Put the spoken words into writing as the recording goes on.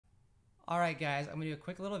Alright guys, I'm going to do a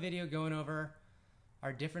quick little video going over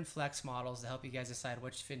our different flex models to help you guys decide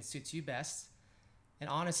which fin suits you best. And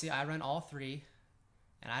honestly, I run all three,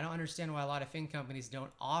 and I don't understand why a lot of fin companies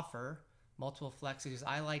don't offer multiple flexes, because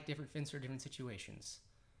I like different fins for different situations.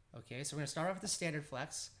 Okay, so we're going to start off with the standard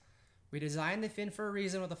flex. We designed the fin for a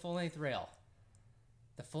reason with a full-length rail.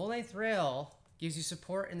 The full-length rail gives you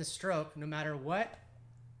support in the stroke no matter what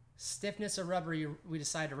stiffness of rubber we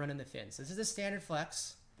decide to run in the fin. So this is the standard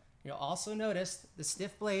flex. You'll also notice the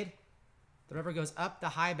stiff blade, the rubber goes up the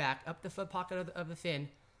high back, up the foot pocket of the fin.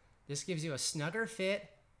 This gives you a snugger fit,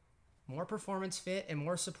 more performance fit, and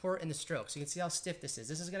more support in the stroke. So you can see how stiff this is.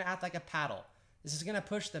 This is going to act like a paddle. This is going to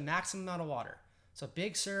push the maximum amount of water. So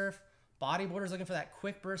big surf, bodyboarders looking for that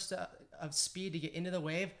quick burst of speed to get into the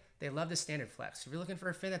wave, they love the standard flex. If you're looking for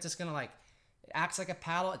a fin that's just going to it acts like a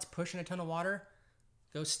paddle, it's pushing a ton of water,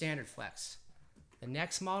 go standard flex. The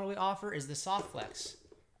next model we offer is the soft flex.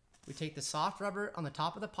 We take the soft rubber on the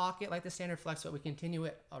top of the pocket like the standard flex, but we continue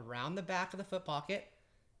it around the back of the foot pocket.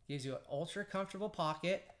 Gives you an ultra comfortable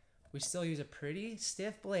pocket. We still use a pretty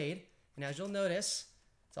stiff blade, and as you'll notice,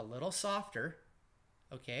 it's a little softer.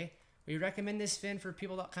 Okay, we recommend this fin for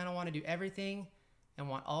people that kind of want to do everything and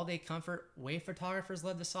want all-day comfort. Wave photographers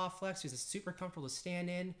love the soft flex because it's super comfortable to stand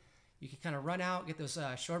in. You can kind of run out, get those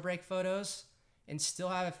shore break photos, and still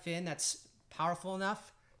have a fin that's powerful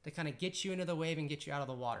enough to kind of get you into the wave and get you out of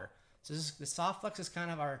the water. So the soft flex is kind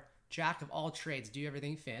of our jack of all trades, do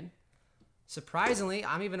everything fin. Surprisingly,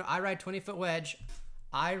 I ride 20-foot wedge.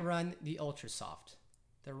 I run the ultra soft.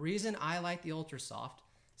 The reason I like the ultra soft,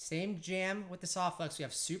 same jam with the soft flex. We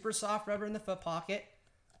have super soft rubber in the foot pocket,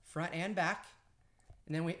 front and back,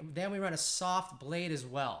 and then we run a soft blade as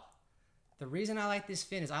well. The reason I like this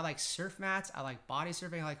fin is I like surf mats, I like body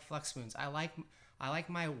surfing, I like flex spoons. I like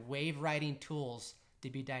my wave riding tools to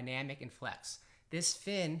be dynamic and flex. This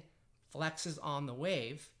fin flexes on the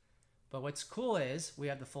wave, but what's cool is we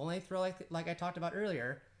have the full length throw like I talked about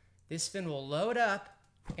earlier. This fin will load up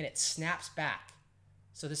and it snaps back.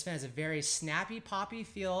 So this fin has a very snappy, poppy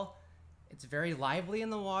feel. It's very lively in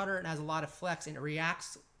the water and has a lot of flex, and it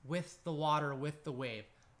reacts with the water, with the wave.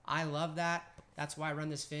 I love that. That's why I run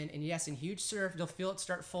this fin. And yes, in huge surf, you'll feel it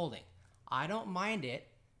start folding. I don't mind it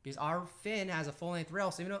because our fin has a full length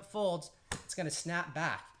rail, so even though it folds, it's going to snap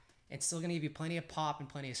back. It's still going to give you plenty of pop and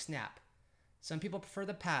plenty of snap. Some people prefer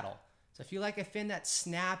the paddle. So if you like a fin that's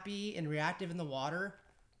snappy and reactive in the water,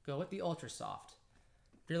 go with the ultra soft.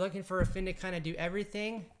 If you're looking for a fin to kind of do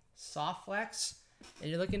everything, soft flex. And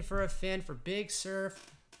you're looking for a fin for big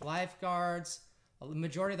surf, lifeguards. The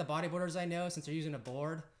majority of the bodyboarders I know, since they're using a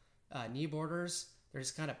board, knee boarders, they're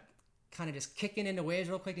just kind of just kicking into waves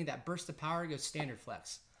real quick, and that burst of power goes standard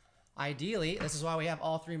flex. Ideally, this is why we have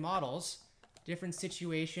all three models. Different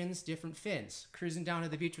situations, different fins. Cruising down to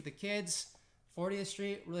the beach with the kids, 40th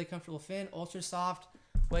Street, really comfortable fin, ultra soft,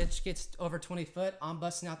 which gets over 20 foot. I'm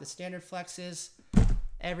busting out the standard flexes.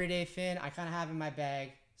 Everyday fin, I kind of have in my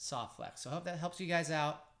bag, soft flex. So I hope that helps you guys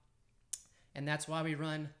out. And that's why we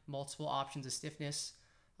run multiple options of stiffness,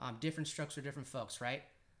 different strokes for different folks, right?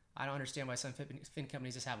 I don't understand why some fin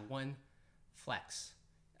companies just have one flex.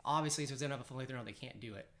 Obviously, if they don't have a full length rail, they can't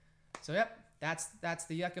do it. So yep, that's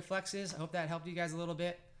the Yucca Flexes. I hope that helped you guys a little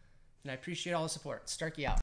bit, and I appreciate all the support. Starkey out.